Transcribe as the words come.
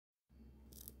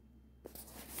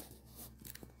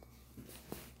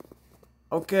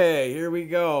Okay, here we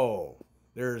go.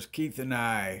 There's Keith and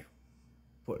I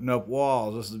putting up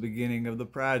walls. This is the beginning of the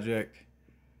project.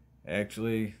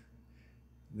 Actually,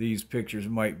 these pictures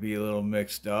might be a little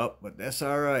mixed up, but that's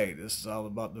all right. This is all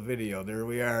about the video. There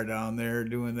we are down there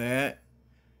doing that.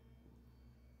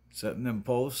 Setting them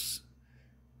posts.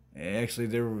 And actually,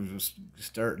 there was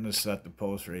starting to set the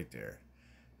post right there.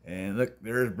 And look,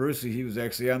 there's Brucey. He was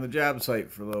actually on the job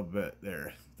site for a little bit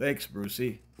there. Thanks,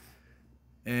 Brucey.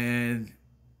 And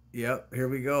yep, here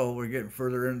we go. We're getting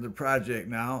further into the project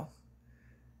now.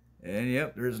 And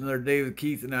yep, there's another day with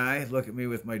Keith and I. Look at me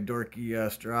with my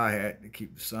dorky straw hat to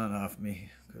keep the sun off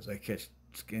me because I catch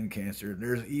skin cancer.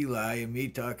 There's Eli and me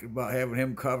talking about having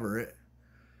him cover it.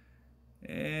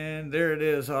 And there it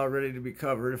is, all ready to be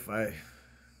covered.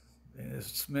 And the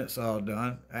cement's all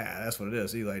done. That's what it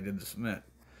is. Eli did the cement.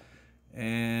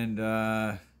 And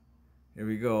here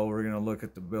we go. We're going to look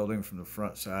at the building from the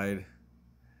front side.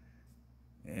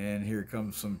 And here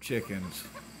comes some chickens.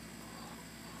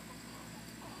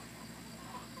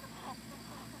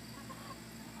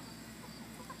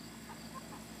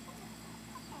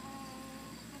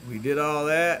 We did all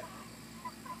that.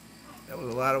 That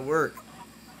was a lot of work.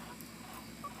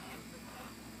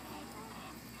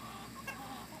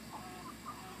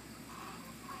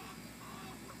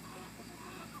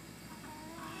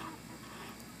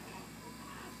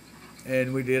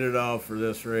 And we did it all for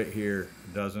this right here,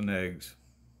 a dozen eggs.